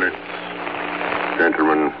your bullets,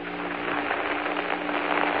 gentlemen.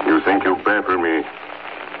 You think you baffle me?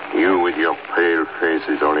 You with your pale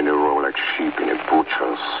faces all in a row like sheep in a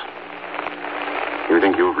butcher's. You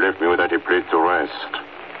think you've left me without a place to rest.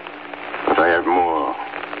 But I have more.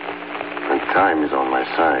 And time is on my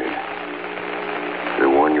side. The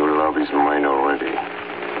one you love is mine already.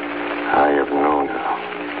 I have known her.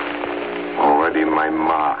 Already my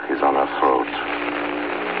mark is on her throat.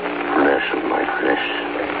 Flesh of my flesh.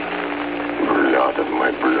 Blood of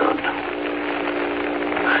my blood.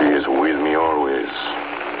 She is with me always.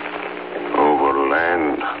 Over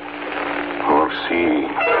land or sea.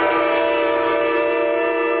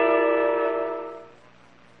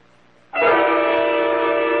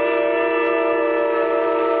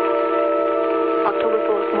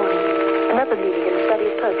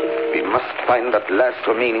 Find that last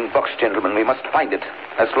remaining box, gentlemen. We must find it.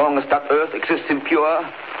 As long as that earth exists impure,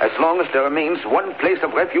 as long as there remains one place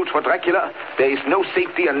of refuge for Dracula, there is no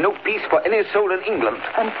safety and no peace for any soul in England.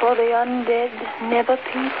 And for the undead, never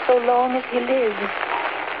peace so long as he lives.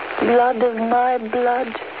 Blood of my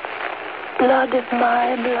blood. Blood of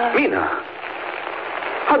my blood. Mina!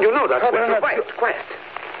 How do you know that? Quiet.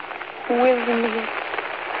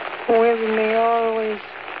 With me always.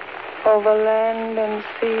 Over land and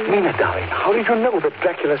sea. Mina, darling, how did you know that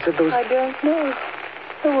Dracula said those... I don't know.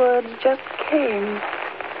 The words just came.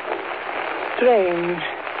 Strange.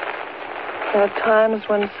 There are times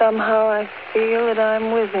when somehow I feel that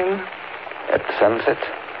I'm with him. At sunset?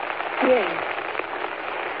 Yes.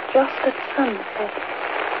 Just at sunset.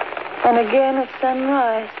 And again at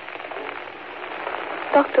sunrise.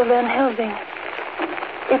 Dr. Van Helsing,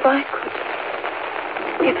 if I could...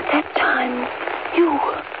 If at that time you...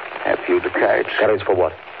 Have you the courage? Courage for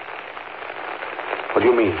what? What do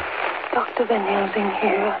you mean? Dr. Van Helsing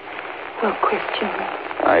here will question me.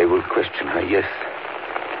 I will question her, yes.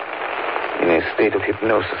 In a state of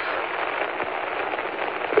hypnosis.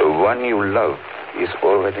 The one you love is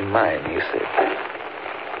already mine, he said.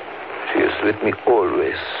 She is with me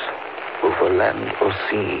always, over land or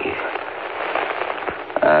sea.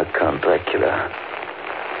 Count Dracula.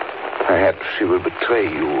 Perhaps she will betray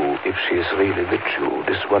you if she is really with you,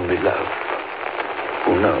 this one we love.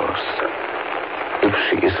 Who knows? If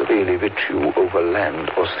she is really with you over land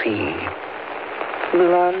or sea.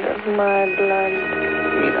 Blood of my blood.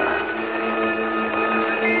 Mina.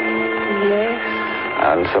 Yes?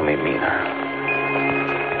 Answer me, Mina.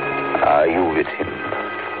 Are you with him?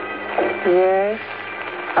 Yes,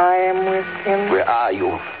 I am with him. Where are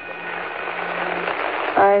you?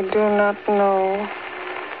 I do not know.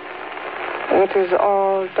 It is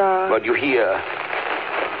all dark. What do you hear?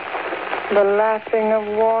 The lapping of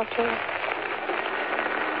water.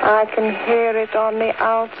 I can hear it on the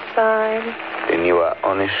outside. Then you are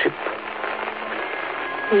on a ship?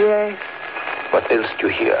 Yes. What else do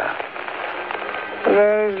you hear?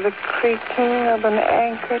 There is the creaking of an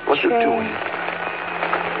anchor chain. What are you doing?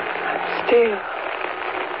 Still.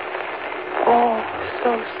 Oh, so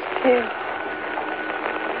still.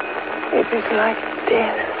 It is like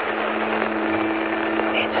death.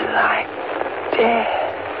 It's like death.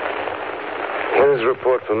 Here's a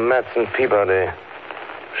report from Matson Peabody,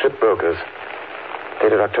 shipbrokers.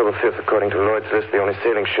 Dated October 5th, according to Lloyd's list, the only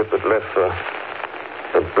sailing ship that left for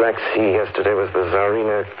the Black Sea yesterday was the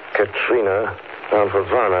Tsarina Katrina, bound for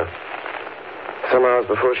Varna. Some hours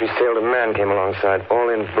before she sailed, a man came alongside, all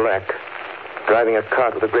in black, driving a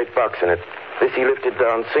cart with a great box in it. This he lifted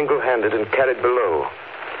down single-handed and carried below.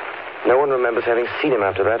 No one remembers having seen him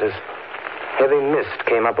after that, as heavy mist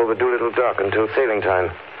came up over Doolittle Dock until sailing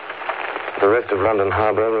time. The rest of London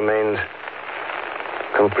Harbor remained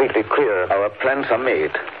completely clear. Our plans are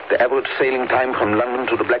made. The average sailing time from London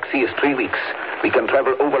to the Black Sea is 3 weeks. We can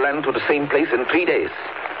travel overland to the same place in 3 days.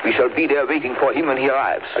 We shall be there waiting for him when he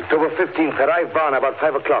arrives. October 15th, arrive Varna about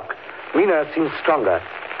 5 o'clock. Mina seems stronger.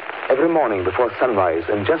 Every morning before sunrise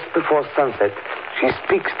and just before sunset, she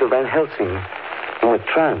speaks to Van Helsing in a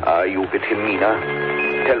trance. Are you with him, Mina?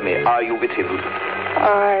 Tell me, are you with him?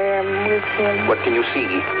 I am with him. What can you see?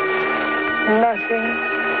 Nothing.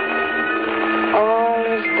 All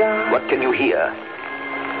is dark. What can you hear?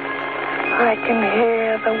 I can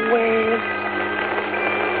hear the waves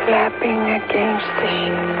lapping against the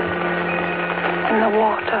ship and the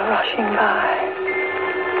water rushing by.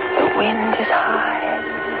 The wind is high.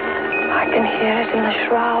 I can hear it in the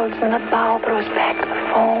shrouds and the bow throws back the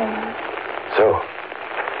foam. So,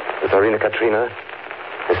 the Tsarina Katrina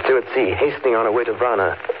is still at sea, hastening on her way to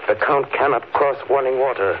Varna. The Count cannot cross running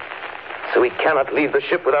water, so he cannot leave the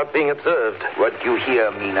ship without being observed. What do you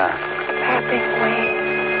hear, Mina? Lapping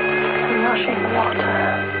waves and rushing water.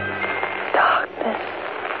 Darkness.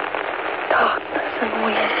 Darkness and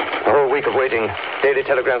wind. A whole week of waiting. Daily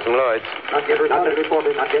telegrams from Lloyd's. Not yet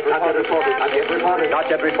reported. Not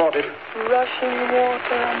yet reported. Rushing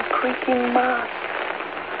water and creaking masts.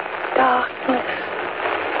 Darkness.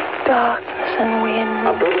 Darkness and wind.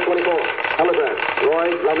 October 24th. Telegram.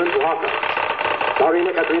 Lloyd's, London to Harker.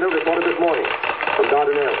 Tsarina Katrina reported this morning from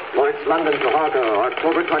Dardanelles. Lloyd's, London to Harker,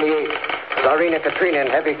 October 28th. Tsarina Katrina in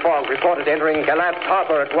heavy fog reported entering Galatz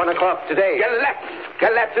Harbor at 1 o'clock today.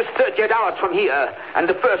 Galatz is 38 hours from here, and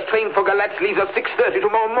the first train for Galatz leaves at 6:30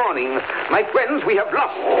 tomorrow morning. My friends, we have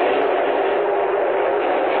lost.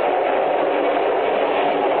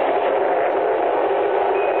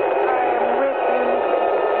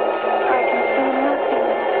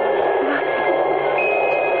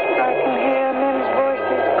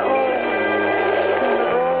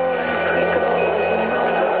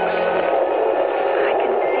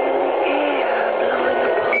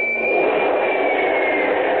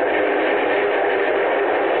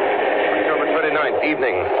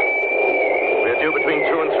 Evening. We're due between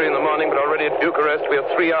 2 and 3 in the morning, but already at Bucharest we are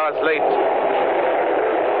 3 hours late.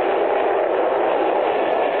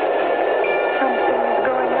 Something's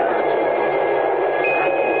going on. I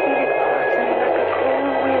can feel it passing like a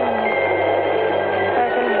cold wind. I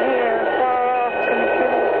can hear far off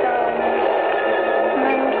confused sounds.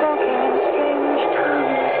 Men talking in strange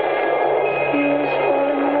tongues. Tears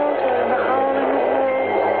falling water and the howling of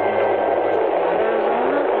wolves. There's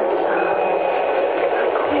another sound.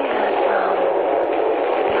 Queer sound.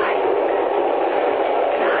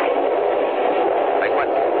 Like what?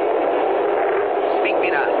 Speak,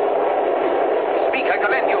 Mina. Speak, I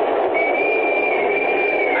command you.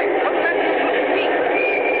 I command you to speak.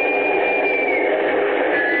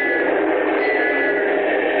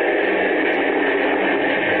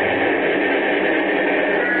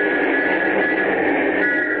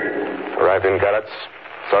 Arrived in Galatz.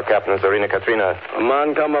 Saw Captain Tsarina Katrina. A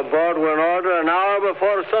man come aboard with an order an hour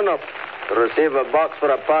before sunup to receive a box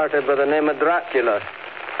for a party by the name of Dracula.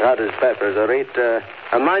 Got his papers, all right.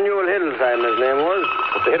 Emmanuel Hildesheim, his name was.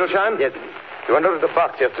 Mr. Hildesheim? Yes. You unloaded the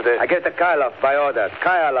box yesterday. I gave to Kyloff by order.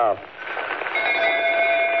 Kyloff.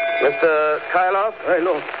 Mr. Kyloff? Hey,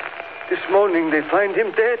 look. This morning they find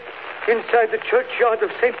him dead inside the churchyard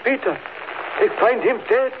of St. Peter. They find him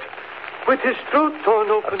dead with his throat torn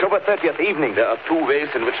open. October 30th evening. There are 2 ways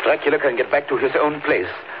in which Dracula can get back to his own place.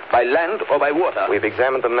 By land or by water. We've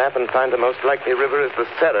examined the map and find the most likely river is the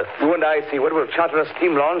Sereth. You and I, Seaward, will charter a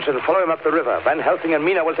steam launch and follow him up the river. Van Helsing and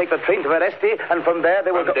Mina will take the train to Veresti, and from there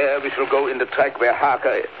they will From there we shall go in the track where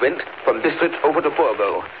Harker went, from Bistritz over to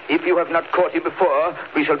Borgo. If you have not caught him before,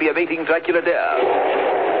 we shall be awaiting Dracula there.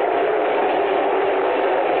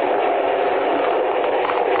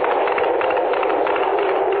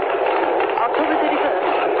 October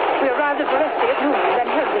 31st. We arrived at Veresti at noon, Van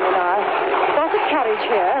Helsing and I. Bought a carriage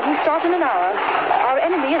here, and we start in an hour. Our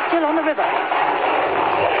enemy is still on the river.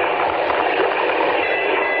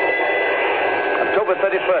 October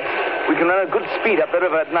 31st. We can run at good speed up the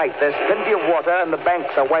river at night. There's plenty of water, and the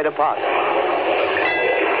banks are wide apart.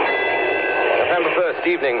 November 1st,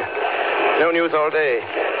 evening. No news all day.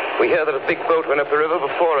 We hear that a big boat went up the river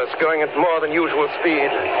before us, going at more than usual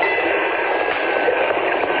speed.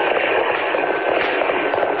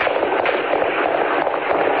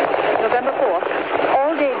 November 4th.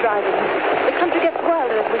 All day driving. The country gets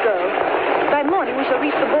wilder as we go. By morning, we shall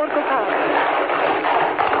reach the Borgo Pass.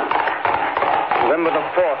 November the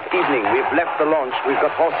 4th, evening. We've left the launch. We've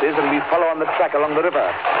got horses, and we follow on the track along the river.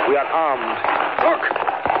 We are armed. Look!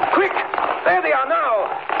 Quick! There they are now!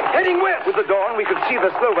 Heading west! With the dawn, we could see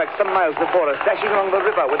the Slovaks some miles before us, dashing along the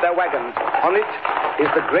river with their wagons. On it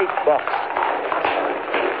is the great box.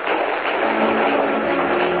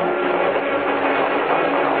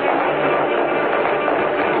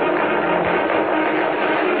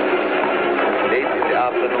 Late in the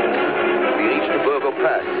afternoon, we reached the Burgo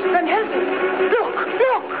Pass. Van Helsing, look!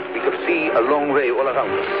 We could see a long way all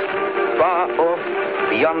around us. Far off,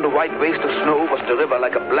 beyond the white waste of snow, was the river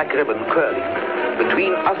like a black ribbon curling.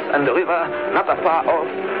 Between us and the river, not afar off,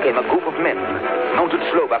 came a group of men, mounted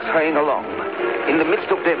Slovaks hurrying along. In the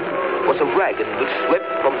midst of them was a wagon which swept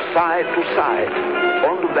from side to side.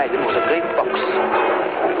 On the wagon was a great box.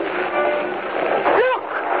 Look!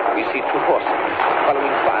 We see two horsemen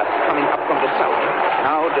following fast, coming up from the south.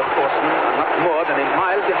 Now the horsemen are not more than a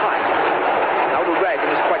mile behind. Now the wagon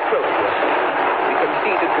is quite close to us. We can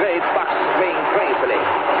see the great box swaying crazily.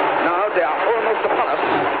 Now they are almost upon us.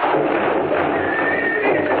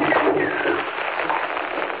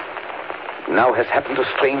 Now has happened a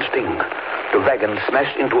strange thing. The wagon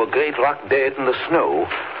smashed into a great rock bed in the snow,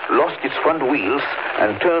 lost its front wheels,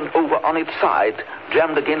 and turned over on its side,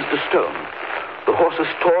 jammed against the stone. The horses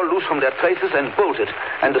tore loose from their traces and bolted,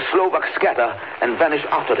 and the Slovaks scatter and vanish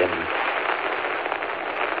after them.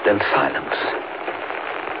 Then silence.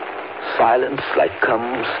 Silence like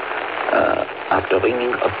comes after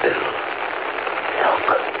ringing a bell.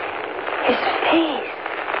 Look. His face.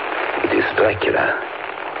 It is Dracula.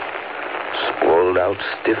 Sprawled out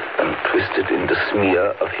stiff and twisted in the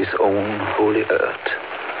smear of his own holy earth.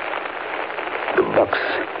 The box,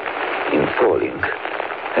 in falling,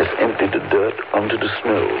 has emptied the dirt onto the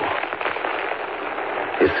snow.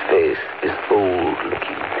 His face is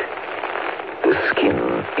old-looking. The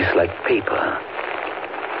skin is like paper.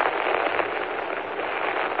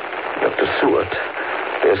 Dr. Seward,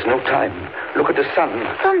 there's no time. Look at the sun.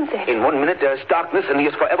 Sunset. In 1 minute there is darkness and he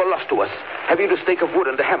is forever lost to us. Have you the stake of wood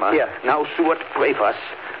and the hammer? Here. Now, Seward, pray for us.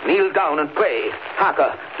 Kneel down and pray.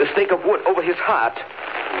 Harker, the stake of wood over his heart.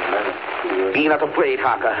 Be not afraid,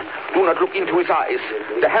 Harker. Do not look into his eyes.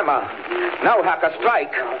 The hammer. Now, Harker,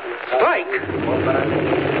 strike. Strike!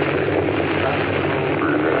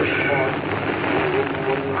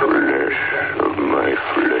 Flesh of my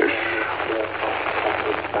flesh.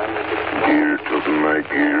 Guilt of my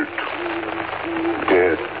guilt.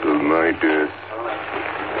 Death of my death.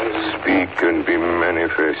 Speak and be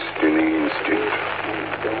manifest in the instant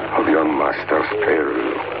of your master's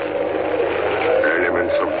peril.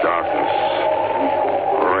 Elements of darkness,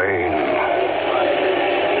 rain,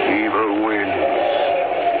 evil winds,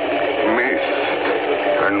 mist,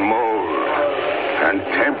 and mold, and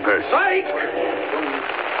tempest.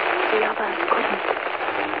 The others couldn't.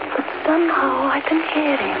 But somehow I can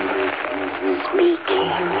hear him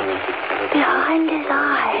speaking behind his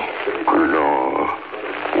eyes. Claw,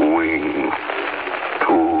 wing,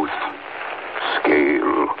 tooth,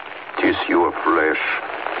 scale, tissue of flesh,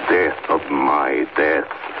 death of my death,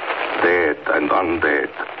 dead and undead.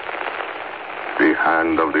 The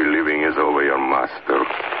hand of the living is over your master.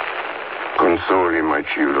 Console him, my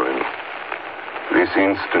children. This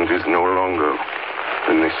instant is no longer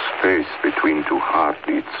than the space between two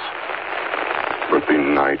heartbeats. But the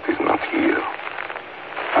night is not here,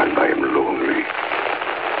 and I am lonely.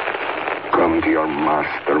 Come to your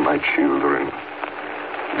master, my children.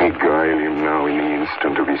 Beguile him now in the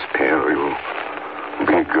instant of his peril.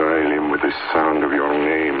 Beguile him with the sound of your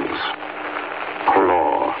names.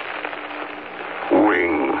 Claw,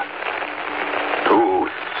 wing,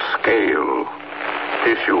 tooth, scale,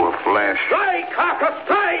 tissue of flesh. Strike, Harker,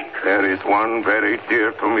 strike! There is one very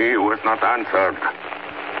dear to me who has not answered.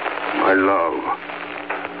 My love,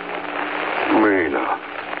 Mina.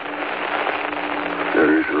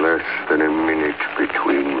 There is less than a minute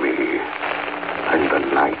between me and the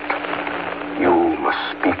night. You must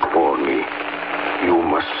speak for me. You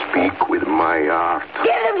must speak with my heart.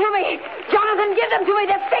 Give them to me! Jonathan, give them to me!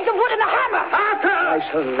 That stake of wood and the hammer! I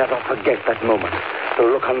shall never forget that moment. The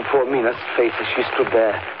look on poor Mina's face as she stood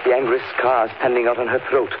there, the angry scar standing out on her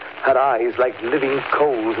throat, her eyes like living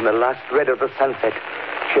coals in the last red of the sunset.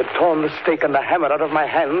 She had torn the stake and the hammer out of my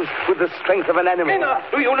hands with the strength of an animal. Mina,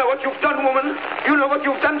 do you know what you've done, woman? You know what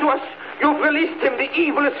you've done to us? You've released him. The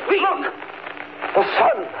evil is free. Look! The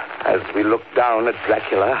sun! As we looked down at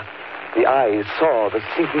Dracula, the eyes saw the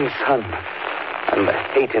sinking sun, and the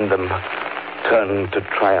hate in them turned to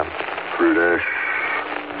triumph. Flesh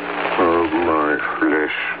of my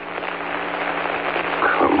flesh.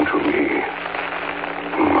 Come to me,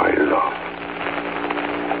 my love.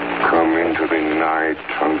 Come into the night. light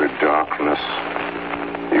from the darkness.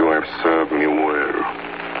 You have served me well.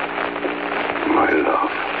 My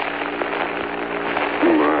love.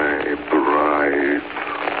 My bride.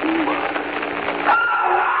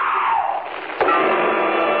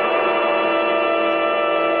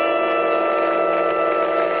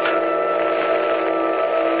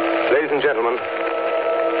 Ladies and gentlemen,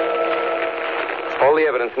 all the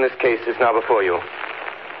evidence in this case is now before you.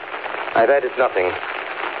 I've added nothing.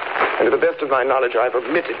 And to the best of my knowledge, I've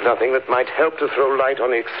omitted nothing that might help to throw light on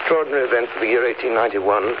the extraordinary events of the year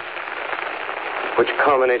 1891, which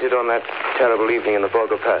culminated on that terrible evening in the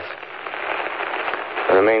Borgo Pass.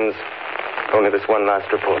 There remains only this one last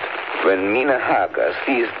report. When Mina Harker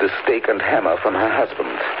seized the stake and hammer from her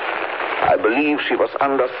husband, I believe she was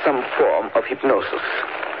under some form of hypnosis.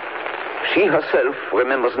 She herself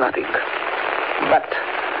remembers nothing. But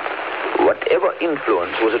whatever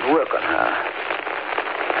influence was at work on her,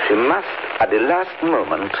 she must, at the last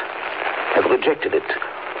moment, have rejected it.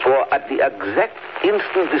 For at the exact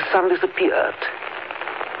instant the sun disappeared,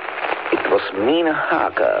 it was Mina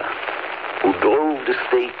Harker who drove the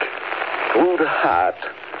stake through the heart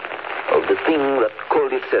of the thing that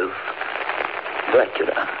called itself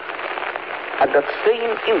Dracula. At that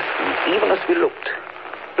same instant, even as we looked,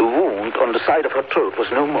 the wound on the side of her throat was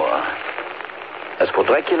no more. As for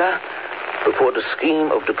Dracula, before the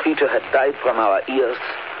scream of the creature had died from our ears,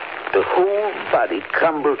 the whole body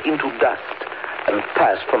crumbled into dust and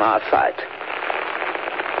passed from our sight.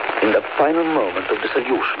 In the final moment of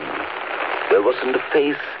dissolution, there was in the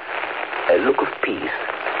face a look of peace,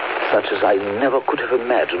 such as I never could have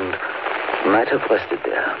imagined might have rested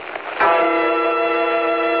there.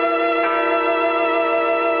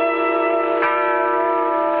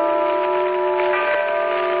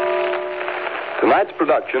 Tonight's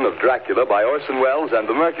production of Dracula by Orson Welles and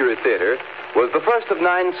the Mercury Theater was the first of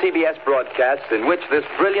 9 CBS broadcasts in which this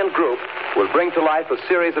brilliant group will bring to life a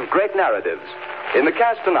series of great narratives. In the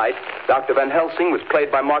cast tonight, Dr. Van Helsing was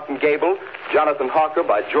played by Martin Gable, Jonathan Harker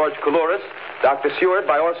by George Coulouris, Dr. Seward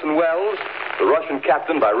by Orson Welles, the Russian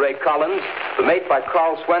Captain by Ray Collins, the Mate by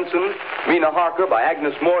Carl Swenson, Mina Harker by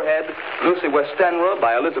Agnes Moorehead, Lucy Westenra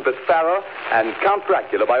by Elizabeth Farrar, and Count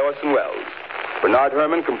Dracula by Orson Welles. Bernard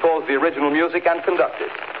Herrmann composed the original music and conducted.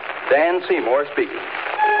 Dan Seymour speaking.